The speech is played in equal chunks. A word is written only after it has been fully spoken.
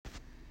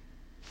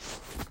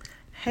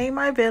Hey,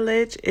 my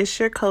village, it's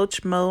your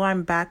coach Mo.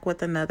 I'm back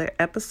with another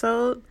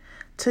episode.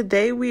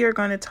 Today, we are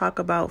going to talk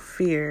about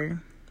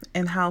fear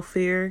and how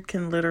fear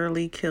can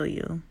literally kill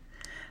you.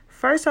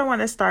 First, I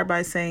want to start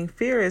by saying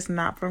fear is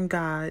not from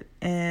God.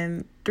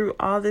 And through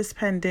all this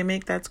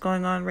pandemic that's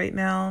going on right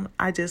now,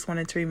 I just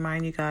wanted to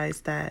remind you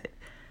guys that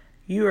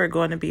you are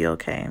going to be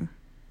okay.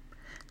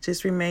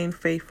 Just remain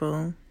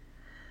faithful.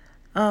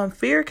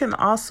 Fear can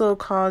also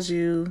cause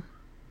you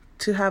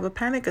to have a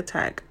panic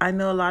attack. I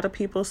know a lot of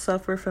people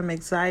suffer from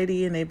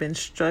anxiety and they've been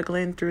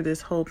struggling through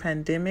this whole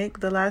pandemic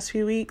the last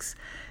few weeks.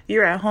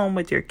 You're at home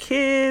with your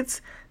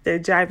kids. They're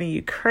driving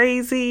you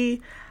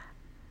crazy.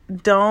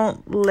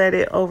 Don't let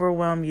it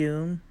overwhelm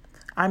you.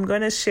 I'm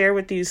going to share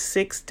with you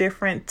 6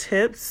 different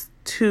tips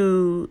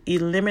to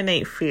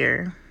eliminate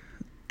fear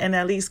and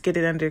at least get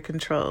it under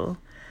control.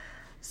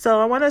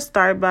 So I want to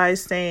start by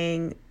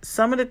saying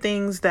some of the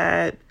things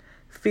that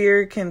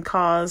fear can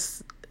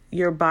cause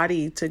your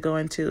body to go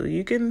into.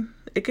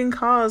 It can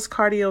cause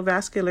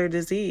cardiovascular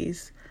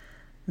disease.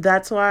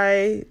 That's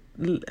why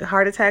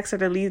heart attacks are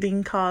the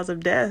leading cause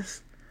of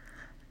death.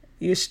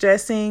 You're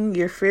stressing,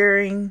 you're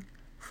fearing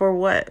for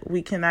what?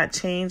 We cannot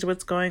change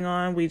what's going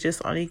on. We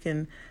just only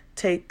can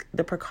take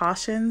the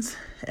precautions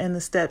and the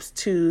steps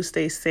to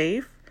stay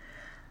safe.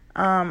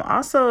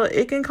 Also,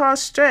 it can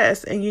cause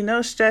stress,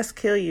 and stress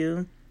kill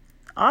you.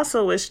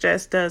 Also, what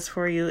stress does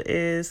for you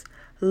is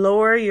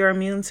lower your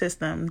immune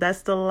system.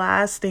 That's the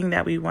last thing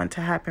that we want to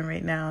happen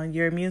right now.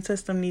 Your immune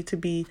system needs to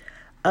be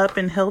up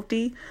and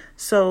healthy.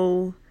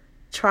 So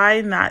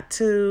try not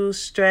to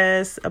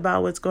stress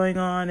about what's going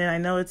on. And I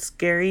know it's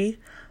scary,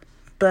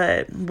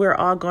 but we're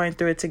all going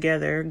through it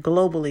together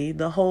globally,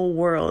 the whole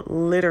world,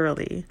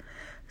 literally.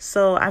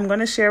 So I'm going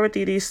to share with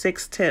you these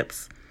 6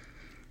 tips.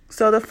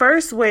 So the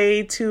first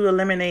way to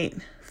eliminate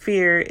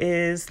fear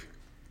is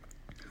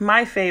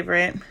my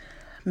favorite,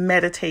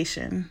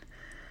 meditation.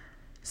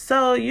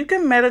 So you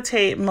can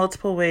meditate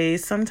multiple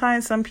ways.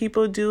 Sometimes some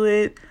people do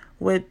it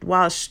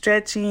while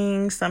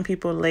stretching. Some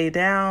people lay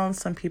down.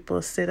 Some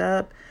people sit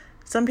up.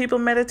 Some people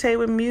meditate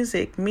with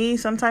music.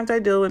 Sometimes I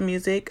do it with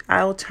music.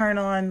 I'll turn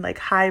on like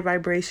high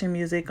vibration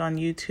music on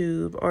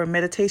YouTube or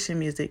meditation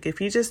music.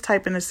 If you just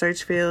type in the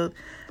search field,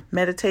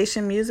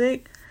 meditation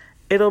music,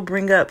 it'll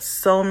bring up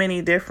so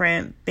many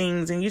different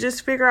things and you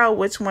just figure out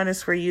which one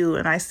is for you.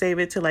 And I save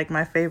it to like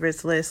my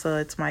favorites list. So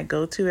it's my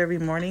go-to every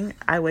morning.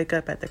 I wake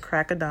up at the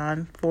crack of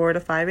dawn, 4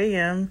 to 5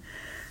 a.m.,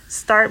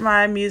 start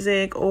my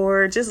music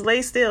or just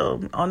lay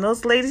still. On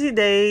those lazy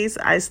days,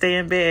 I stay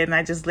in bed and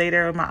I just lay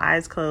there with my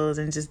eyes closed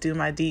and just do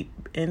my deep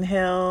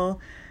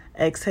inhale,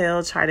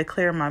 exhale, try to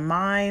clear my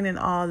mind and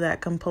all that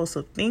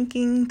compulsive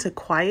thinking to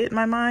quiet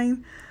my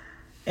mind.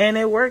 And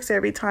it works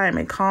every time.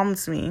 It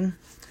calms me.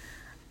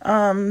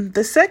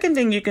 The second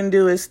thing you can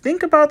do is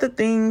think about the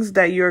things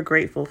that you're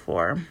grateful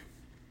for.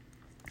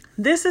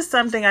 This is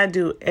something I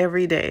do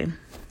every day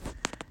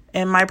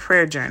in my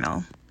prayer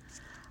journal.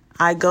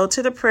 I go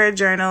to the prayer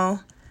journal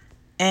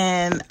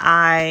and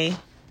I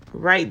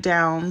write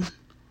down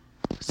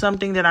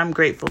something that I'm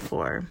grateful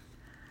for.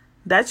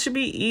 That should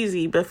be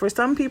easy, but for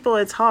some people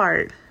it's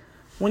hard.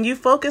 When you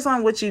focus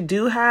on what you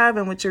do have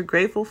and what you're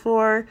grateful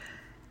for,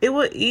 it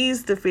will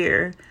ease the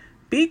fear.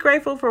 Be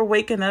grateful for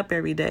waking up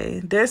every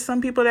day. There's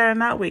some people that are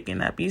not waking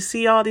up. You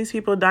see all these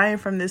people dying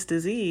from this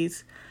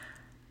disease.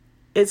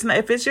 It's not,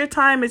 if it's your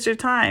time, it's your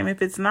time.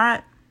 If it's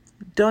not,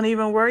 don't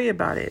even worry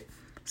about it.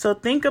 So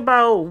think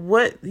about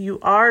what you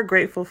are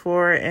grateful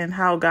for and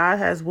how God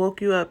has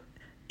woke you up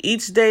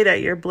each day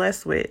that you're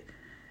blessed with.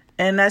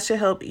 And that should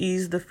help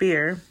ease the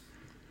fear.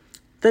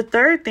 The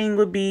third thing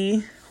would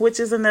be, which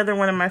is another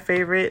one of my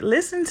favorite,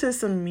 listen to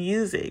some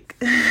music.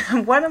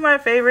 One of my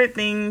favorite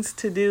things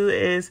to do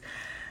is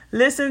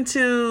listen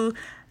to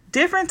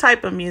different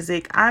type of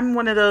music. I'm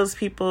one of those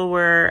people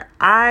where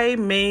I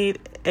made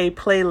a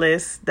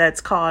playlist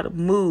that's called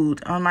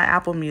Mood on my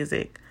Apple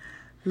Music.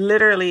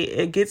 Literally,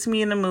 it gets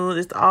me in the mood.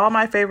 It's all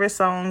my favorite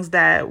songs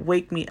that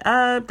wake me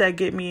up, that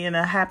get me in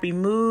a happy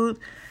mood.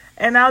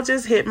 And I'll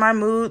just hit my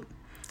mood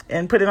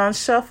and put it on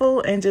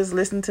shuffle and just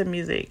listen to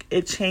music.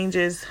 It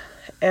changes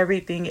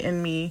everything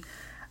in me.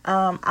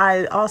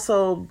 I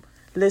also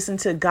listen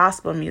to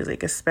gospel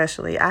music,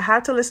 especially. I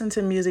have to listen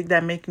to music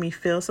that make me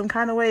feel some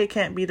kind of way. It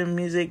can't be the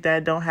music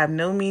that don't have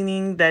no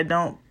meaning, that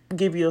don't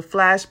give you a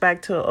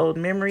flashback to an old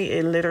memory.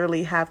 It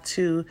literally have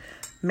to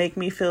make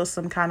me feel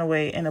some kind of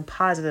way in a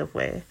positive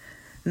way.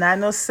 Not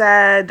no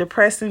sad,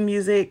 depressing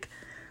music,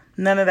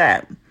 none of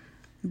that.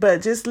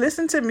 But just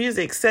listen to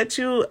music. Set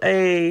you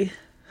a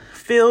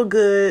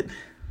feel-good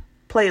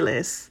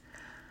playlist.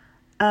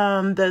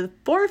 The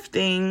fourth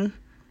thing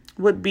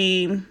would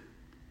be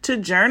to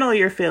journal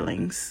your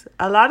feelings.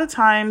 A lot of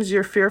times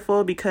you're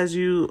fearful because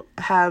you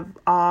have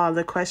all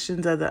the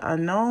questions of the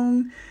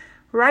unknown.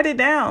 Write it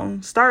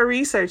down. Start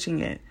researching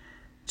it.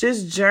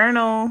 Just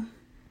journal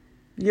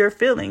your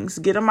feelings.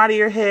 Get them out of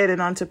your head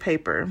and onto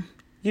paper.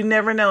 You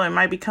never know. It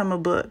might become a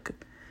book.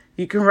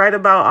 You can write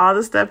about all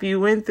the stuff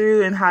you went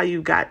through and how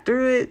you got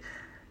through it.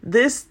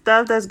 This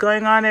stuff that's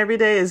going on every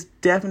day is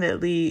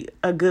definitely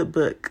a good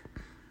book.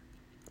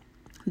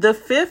 The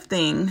fifth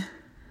thing,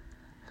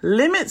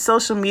 limit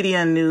social media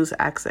and news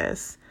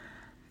access.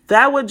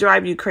 That would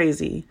drive you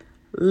crazy.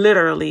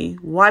 Literally,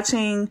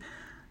 watching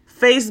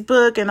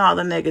Facebook and all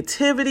the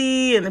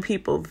negativity and the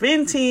people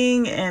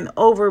venting and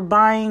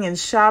overbuying and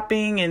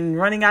shopping and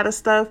running out of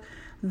stuff.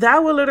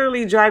 That will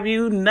literally drive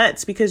you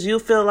nuts because you'll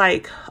feel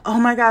like, oh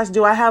my gosh,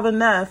 do I have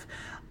enough?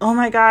 Oh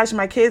my gosh,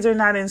 my kids are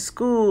not in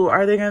school.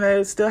 Are they going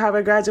to still have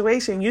a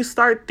graduation? You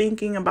start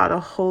thinking about a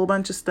whole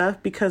bunch of stuff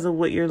because of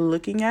what you're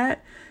looking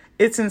at.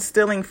 It's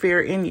instilling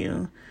fear in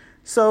you.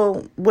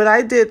 So what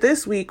I did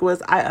this week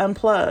was I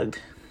unplugged.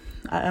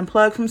 I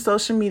unplugged from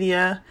social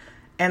media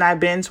and I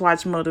binge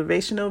watched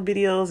motivational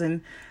videos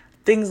and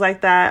things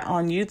like that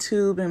on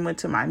YouTube and went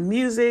to my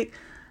music.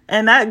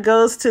 And that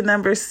goes to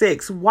number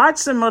 6. Watch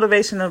some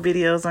motivational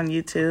videos on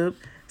YouTube.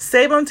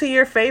 Save them to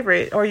your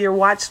favorite or your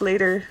watch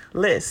later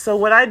list. So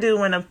what I do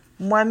when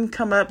one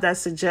come up that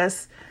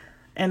suggests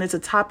and it's a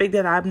topic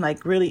that I'm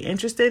like really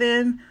interested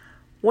in,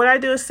 what I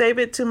do is save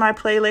it to my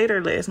play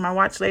later list, my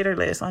watch later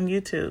list on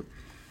YouTube.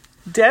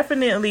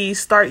 Definitely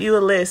start you a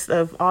list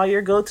of all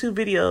your go-to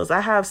videos.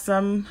 I have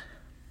some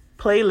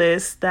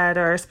playlists that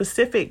are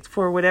specific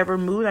for whatever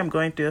mood I'm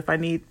going through. If I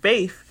need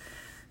faith,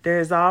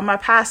 there's all my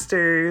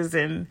pastors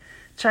and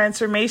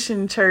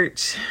transformation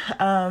church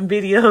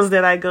videos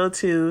that I go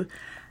to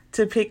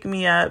pick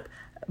me up.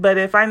 But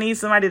if I need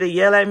somebody to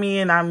yell at me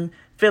and I'm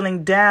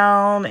feeling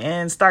down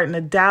and starting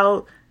to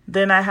doubt,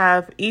 then I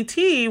have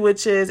E.T.,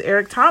 which is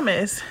Eric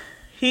Thomas.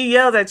 He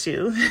yells at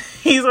you.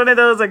 He's one of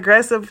those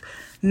aggressive,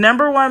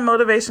 number one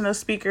motivational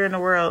speaker in the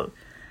world.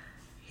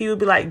 He would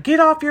be like, get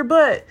off your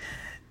butt.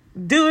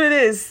 Do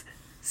this.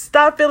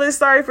 Stop feeling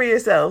sorry for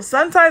yourself.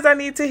 Sometimes I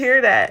need to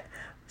hear that.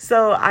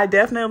 So I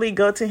definitely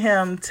go to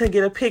him to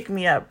get a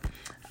pick-me-up.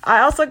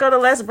 I also go to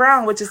Les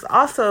Brown, which is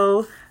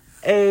also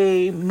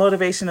a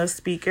motivational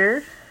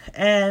speaker.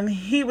 And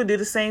he would do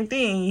the same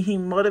thing. He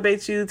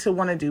motivates you to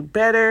want to do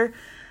better.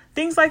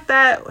 Things like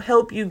that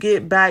help you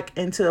get back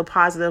into a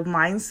positive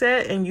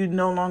mindset and you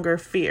no longer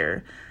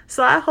fear.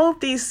 So I hope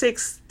these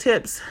 6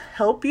 tips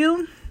help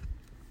you.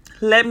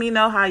 Let me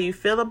know how you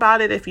feel about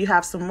it. If you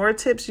have some more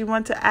tips you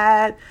want to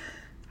add,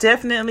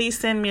 definitely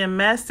send me a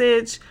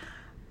message,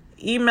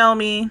 email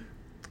me,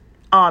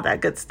 all that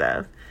good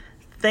stuff.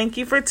 Thank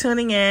you for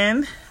tuning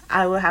in.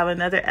 I will have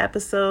another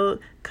episode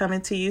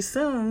coming to you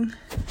soon.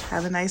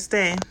 Have a nice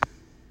day.